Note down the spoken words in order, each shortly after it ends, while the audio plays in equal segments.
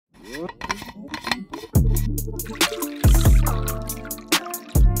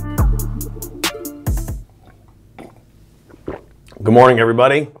Good morning,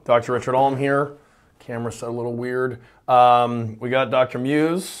 everybody. Dr. Richard Alm here. Camera's set a little weird. We got Dr.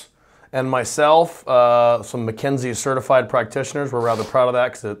 Muse and myself, some McKinsey certified practitioners. We're rather proud of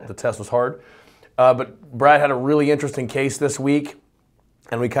that because the test was hard. But Brad had a really interesting case this week,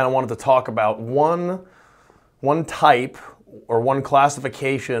 and we kind of wanted to talk about one type or one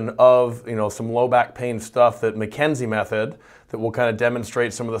classification of some low back pain stuff, that McKinsey method, that will kind of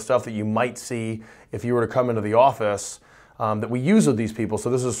demonstrate some of the stuff that you might see if you were to come into the office. That we use with these people. So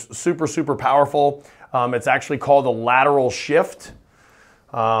this is super, super powerful. It's actually called a lateral shift.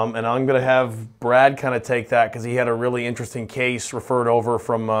 And I'm going to have Brad kind of take that because he had a really interesting case referred over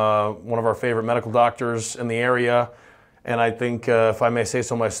from one of our favorite medical doctors in the area. And I think, if I may say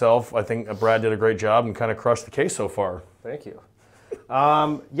so myself, I think Brad did a great job and kind of crushed the case so far. Thank you.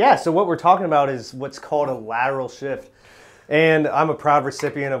 Yeah, so what we're talking about is what's called a lateral shift. And I'm a proud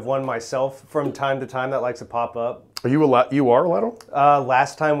recipient of one myself from time to time that likes to pop up. Are you a lateral?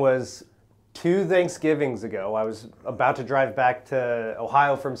 Last time was 2 Thanksgivings ago. I was about to drive back to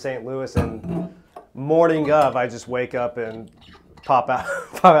Ohio from St. Louis, and morning of, I just wake up and pop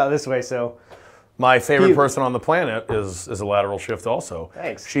out this way. So my favorite person on the planet is a lateral shift also.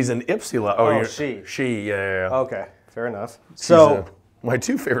 Thanks. She's an Ipsy Oh, she. She, yeah. Okay, fair enough. My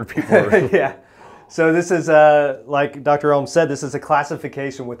 2 favorite people are. Yeah. So this is, like Dr. Ohm said, this is a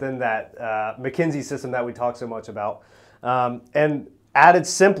classification within that McKinsey system that we talk so much about. And at its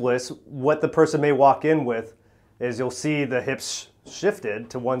simplest, what the person may walk in with is you'll see the hips shifted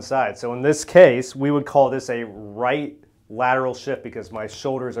to one side. So in this case, we would call this a right lateral shift because my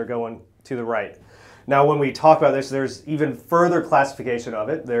shoulders are going to the right. Now, when we talk about this, there's even further classification of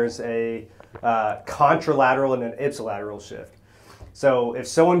it. There's a contralateral and an ipsilateral shift. So if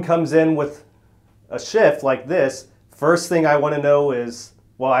someone comes in with a shift like this, first thing I want to know is,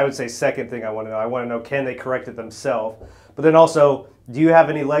 well, I would say second thing I want to know, can they correct it themselves? But then also, do you have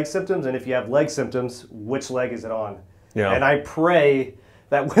any leg symptoms? And if you have leg symptoms, which leg is it on? Yeah. And I pray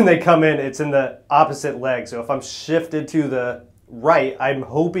that when they come in, it's in the opposite leg. So if I'm shifted to the right, I'm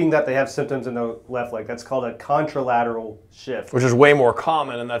hoping that they have symptoms in the left leg. That's called a contralateral shift. Which is way more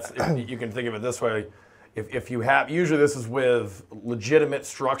common, and that's, you can think of it this way. If you have, usually this is with legitimate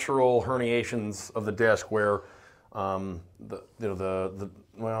structural herniations of the disc where well,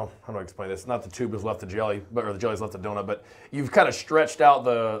 how do I explain this? Not the tube has left the jelly, or the jelly's left the donut, but you've kind of stretched out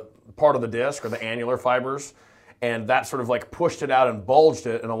the part of the disc or the annular fibers, and that sort of like pushed it out and bulged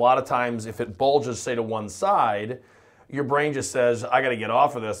it. And a lot of times if it bulges, say, to one side, your brain just says, I got to get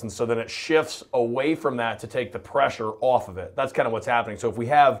off of this. And so then it shifts away from that to take the pressure off of it. That's kind of what's happening. So if we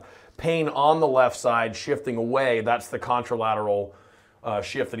have pain on the left side shifting away, that's the contralateral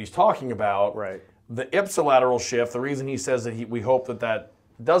shift that he's talking about. Right. The ipsilateral shift, the reason he says that we hope that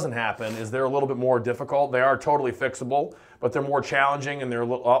doesn't happen is they're a little bit more difficult. They are totally fixable, but they're more challenging, and they're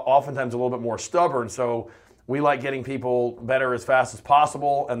oftentimes a little bit more stubborn. So we like getting people better as fast as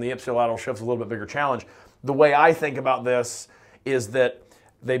possible, and the ipsilateral shift's a little bit bigger challenge. The way I think about this is that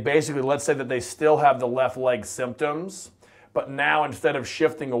they basically, let's say that they still have the left leg symptoms, but now instead of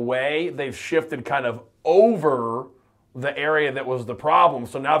shifting away, they've shifted kind of over the area that was the problem.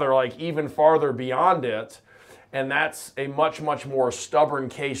 So now they're like even farther beyond it. And that's a much, much more stubborn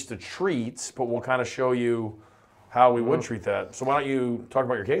case to treat, but we'll kind of show you how we would treat that. So why don't you talk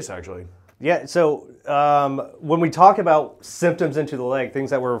about your case actually? Yeah, so when we talk about symptoms into the leg, things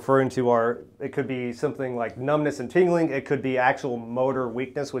that we're referring to are, it could be something like numbness and tingling. It could be actual motor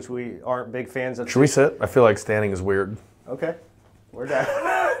weakness, which we aren't big fans of. Should we sit? I feel like standing is weird. Okay, we're down.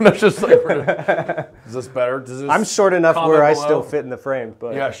 No, just like, is this better? I'm short enough where I still fit in the frame.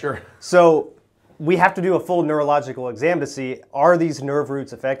 But yeah, sure. So we have to do a full neurological exam to see, are these nerve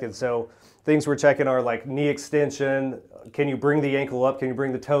roots affected? So things we're checking are like knee extension. Can you bring the ankle up? Can you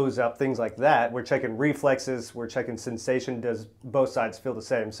bring the toes up? Things like that. We're checking reflexes. We're checking sensation. Does both sides feel the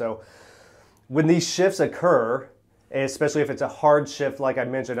same? So when these shifts occur, especially if it's a hard shift, like I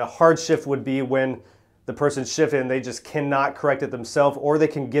mentioned, a hard shift would be when the person's shifted and they just cannot correct it themselves, or they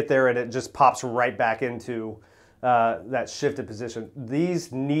can get there and it just pops right back into that shifted position.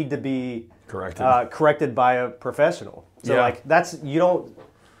 These need to be corrected by a professional. So like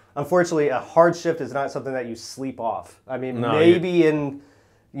unfortunately, a hard shift is not something that you sleep off. I mean, maybe in,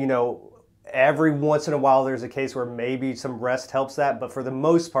 every once in a while there's a case where maybe some rest helps that, but for the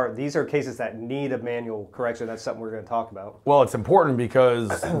most part, these are cases that need a manual correction. That's something we're going to talk about. Well, it's important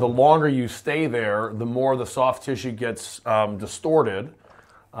because the longer you stay there, the more the soft tissue gets distorted,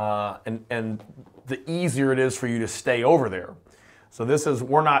 and the easier it is for you to stay over there. So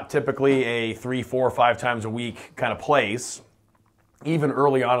we're not typically a 3, 4, 5 times a week kind of place, even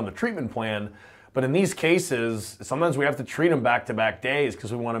early on in the treatment plan, But in these cases, sometimes we have to treat them back-to-back days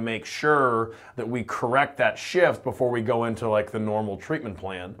because we want to make sure that we correct that shift before we go into like the normal treatment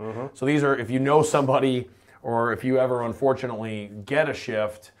plan. So these are, if you know somebody or if you ever unfortunately get a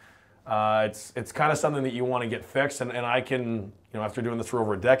shift, it's kind of something that you want to get fixed. And I can, after doing this for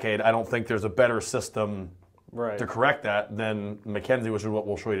over a decade, I don't think there's a better system to correct that than McKenzie, which is what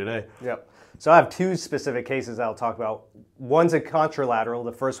we'll show you today. Yep. So I have two specific cases I'll talk about. One's a contralateral,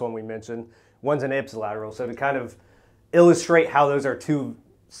 the first one we mentioned. One's an ipsilateral. So to kind of illustrate how those are two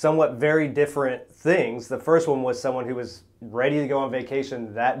somewhat very different things, the first one was someone who was ready to go on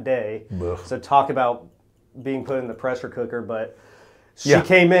vacation that day. Ugh. So talk about being put in the pressure cooker, but she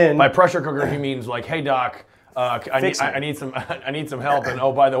came in. By pressure cooker, he means like, hey doc, I need some help, and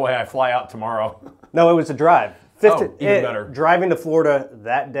oh, by the way, I fly out tomorrow. No, it was a drive. Even better. Driving to Florida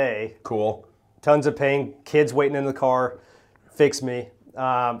that day. Cool. Tons of pain, kids waiting in the car, fix me.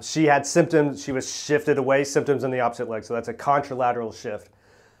 She had symptoms, she was shifted away, symptoms in the opposite leg, so that's a contralateral shift.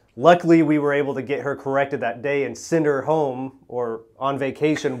 Luckily, we were able to get her corrected that day and send her home or on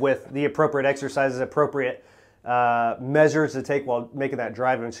vacation with the appropriate exercises, appropriate measures to take while making that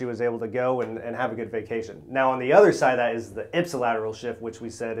drive, and she was able to go and have a good vacation. Now, on the other side of that is the ipsilateral shift, which we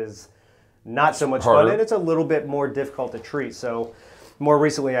said is not so much fun, and it's a little bit more difficult to treat. So more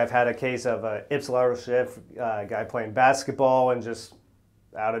recently, I've had a case of an ipsilateral shift, a guy playing basketball and just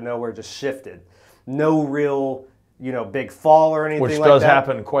out of nowhere just shifted. No real, big fall or anything like that. Which does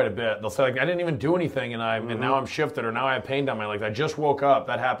happen quite a bit. They'll say, like, I didn't even do anything, and now I'm shifted, or now I have pain down my leg. I just woke up.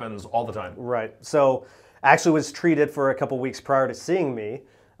 That happens all the time. Right. So actually was treated for a couple weeks prior to seeing me,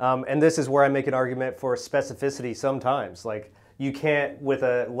 and this is where I make an argument for specificity sometimes. Like, you can't, with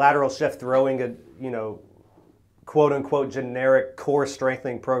a lateral shift, throwing a, quote-unquote generic core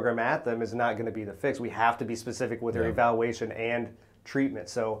strengthening program at them is not going to be the fix. We have to be specific with our evaluation and treatment.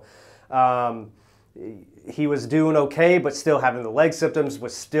 So he was doing okay, but still having the leg symptoms,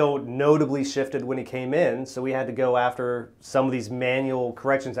 was still notably shifted when he came in. So we had to go after some of these manual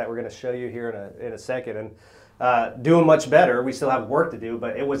corrections that we're going to show you here in a second, and doing much better. We still have work to do,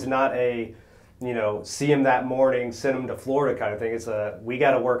 but it was not a, see him that morning, send him to Florida kind of thing. It's we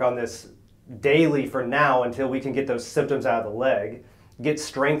got to work on this daily for now until we can get those symptoms out of the leg, get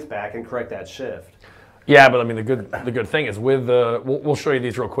strength back, and correct that shift. Yeah, but I mean, the good thing is with we'll show you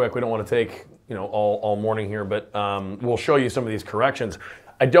these real quick. We don't want to take all morning here, but we'll show you some of these corrections.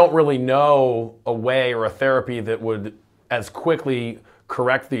 I don't really know a way or a therapy that would as quickly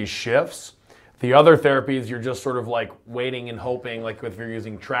correct these shifts. The other therapies, you're just sort of like waiting and hoping, like if you're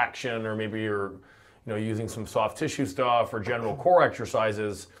using traction or maybe you're using some soft tissue stuff or general core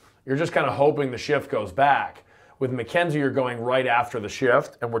exercises, you're just kind of hoping the shift goes back. With McKenzie, you're going right after the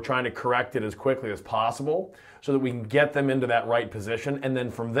shift, and we're trying to correct it as quickly as possible so that we can get them into that right position. And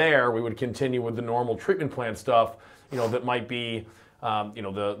then from there, we would continue with the normal treatment plan stuff, that might be,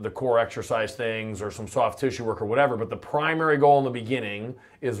 the core exercise things or some soft tissue work or whatever. But the primary goal in the beginning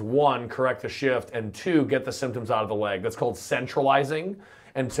is 1, correct the shift, and 2, get the symptoms out of the leg. That's called centralizing.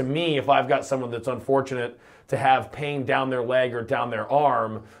 And to me, if I've got someone that's unfortunate to have pain down their leg or down their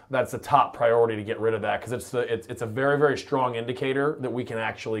arm, that's the top priority to get rid of that, because it's a very, very strong indicator that we can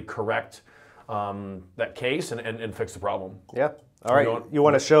actually correct that case and fix the problem. Yeah. All right. You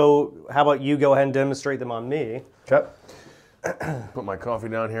want to show, how about you go ahead and demonstrate them on me? Okay. Put my coffee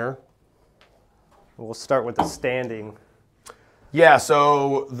down here. We'll start with the standing. Yeah,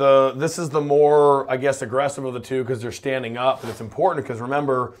 so this is the more, I guess, aggressive of the two because they're standing up. And it's important because,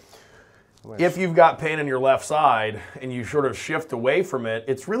 remember, if you've got pain in your left side and you sort of shift away from it,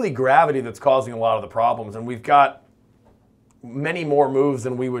 it's really gravity that's causing a lot of the problems. And we've got many more moves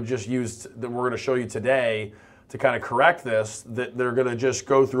than we would just use that we're going to show you today to kind of correct this, that they're going to just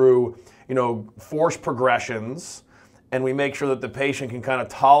go through, force progressions, and we make sure that the patient can kind of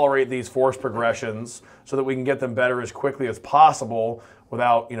tolerate these force progressions so that we can get them better as quickly as possible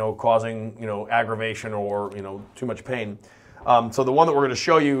without, causing, aggravation or, too much pain. So the one that we're going to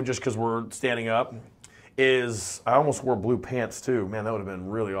show you, just because we're standing up, is, I almost wore blue pants too. Man, that would have been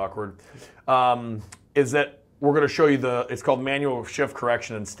really awkward. Is that we're going to show you it's called manual shift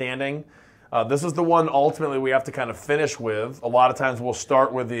correction and standing. This is the one ultimately we have to kind of finish with. A lot of times we'll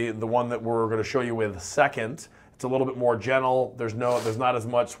start with the one that we're going to show you with second. It's a little bit more gentle. There's not as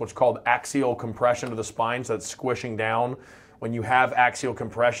much what's called axial compression to the spine, so it's squishing down. When you have axial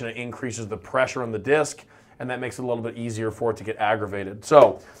compression, it increases the pressure on the disc, and that makes it a little bit easier for it to get aggravated.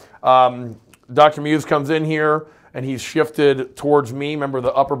 So Dr. Muse comes in here, and he's shifted towards me. Remember,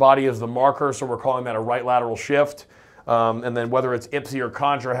 the upper body is the marker, so we're calling that a right lateral shift. And then whether it's ipsi or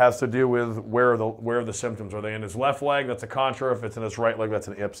contra has to do with where the symptoms are. They in his left leg, that's a contra. If it's in his right leg, that's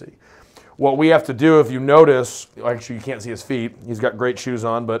an ipsi. what we have to do, if you notice, actually you can't see his feet. He's got great shoes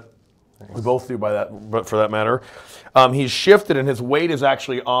on, but we both do by that, but for that matter. He's shifted and his weight is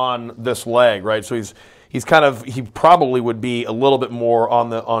actually on this leg, right? So he's kind of, he probably would be a little bit more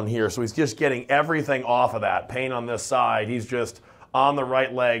on here. So he's just getting everything off of that. Pain on this side. He's just on the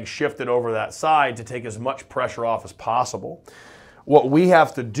right leg, shifted over that side to take as much pressure off as possible. What we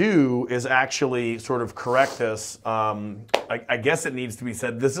have to do is actually sort of correct this. I guess it needs to be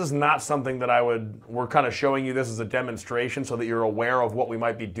said, this is not something that we're kind of showing you this as a demonstration so that you're aware of what we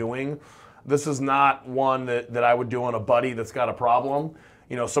might be doing. This is not one that I would do on a buddy that's got a problem.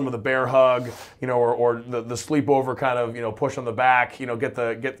 You know, some of the bear hug, you know, or the sleepover kind of, you know, push on the back, you know,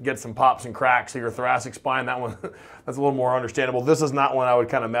 get some pops and cracks of your thoracic spine. That one, that's a little more understandable. This is not one I would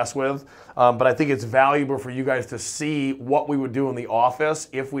kind of mess with, but I think it's valuable for you guys to see what we would do in the office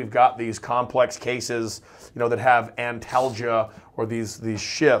if we've got these complex cases, you know, that have antalgia or these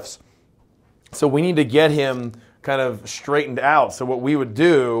shifts. So we need to get him kind of straightened out. So what we would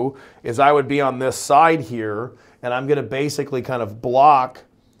do is I would be on this side here, and I'm going to basically kind of block.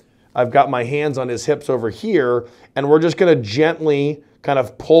 I've got my hands on his hips over here, and we're just going to gently kind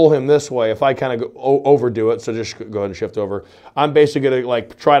of pull him this way. If I kind of overdo it, so just go ahead and shift over. I'm basically going to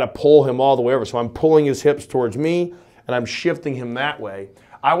like try to pull him all the way over. So I'm pulling his hips towards me, and I'm shifting him that way.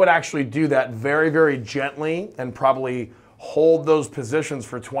 I would actually do that very, very gently and probably hold those positions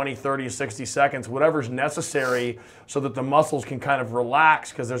for 20, 30, 60 seconds, whatever's necessary so that the muscles can kind of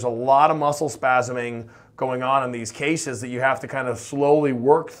relax, because there's a lot of muscle spasming going on in these cases that you have to kind of slowly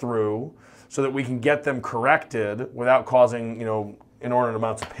work through so that we can get them corrected without causing, you know, inordinate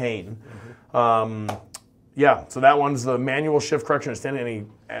amounts of pain. Yeah, so that one's the manual shift correction. Any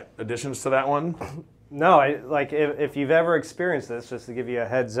additions to that one? No, like if you've ever experienced this, just to give you a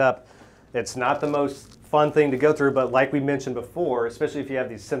heads up, it's not the most fun thing to go through, but like we mentioned before, especially if you have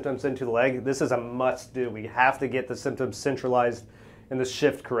these symptoms into the leg, this is a must do. We have to get the symptoms centralized and the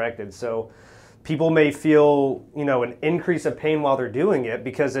shift corrected. So people may feel, you know, an increase of pain while they're doing it,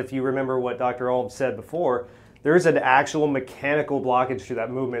 because if you remember what Dr. Olm said before, there's an actual mechanical blockage to that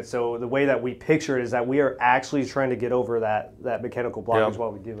movement. So the way that we picture it is that we are actually trying to get over that mechanical blockage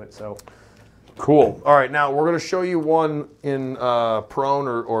while we do it. So cool. All right, now we're going to show you one in prone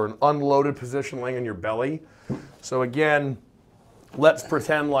or an unloaded position laying on your belly. So again, let's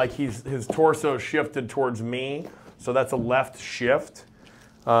pretend like his torso shifted towards me. So that's a left shift.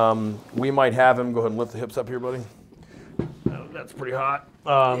 We might have him, go ahead and lift the hips up here, buddy. That's pretty hot.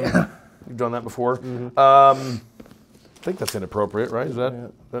 Yeah. You've done that before. Mm-hmm. I think that's inappropriate, right? Is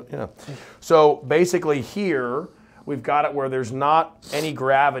that yeah. So basically here, we've got it where there's not any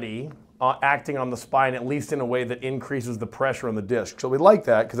gravity acting on the spine, at least in a way that increases the pressure on the disc. So we like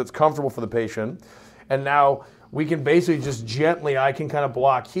that because it's comfortable for the patient. And now we can basically just gently, I can kind of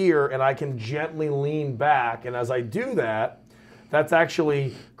block here and I can gently lean back. And as I do that, that's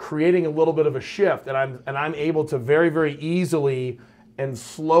actually creating a little bit of a shift. And I'm able to very, very easily and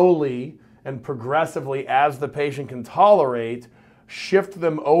slowly and progressively, as the patient can tolerate, shift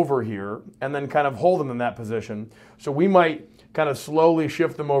them over here and then kind of hold them in that position. So we might kind of slowly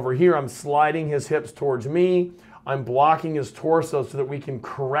shift them over here. I'm sliding his hips towards me. I'm blocking his torso so that we can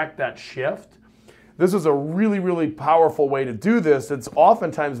correct that shift. This is a really, really powerful way to do this. It's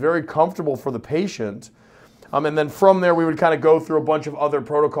oftentimes very comfortable for the patient. And then from there, we would kind of go through a bunch of other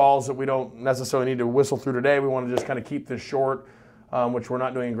protocols that we don't necessarily need to whistle through today. We want to just kind of keep this short, which we're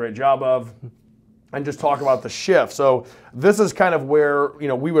not doing a great job of, and just talk about the shift. So this is kind of where, you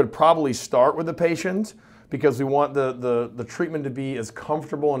know, we would probably start with the patient, because we want the treatment to be as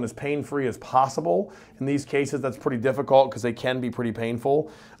comfortable and as pain-free as possible. In these cases, that's pretty difficult because they can be pretty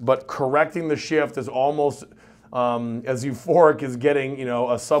painful. But correcting the shift is almost as euphoric as getting, you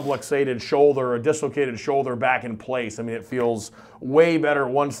know, a subluxated shoulder, a dislocated shoulder back in place. I mean, it feels way better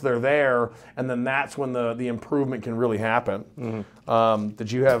once they're there, and then that's when the improvement can really happen. Mm-hmm. Did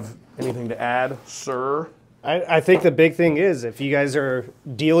you have anything to add, sir? I think the big thing is, if you guys are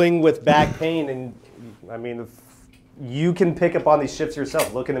dealing with back pain, and I mean, you can pick up on these shifts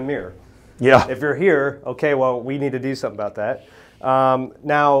yourself. Look in the mirror. Yeah. If you're here, okay, well, we need to do something about that.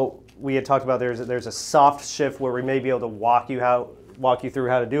 Now, we had talked about there's a soft shift where we may be able to walk you through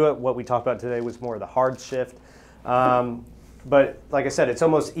how to do it. What we talked about today was more of the hard shift. But like I said, it's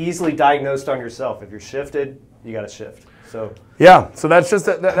almost easily diagnosed on yourself. If you're shifted, you got to shift. So yeah, so that's just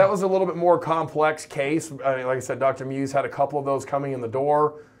that was a little bit more complex case. I mean, like I said, Dr. Muse had a couple of those coming in the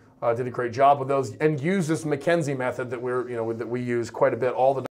door. Did a great job with those, and used this McKenzie method that we use quite a bit all the time.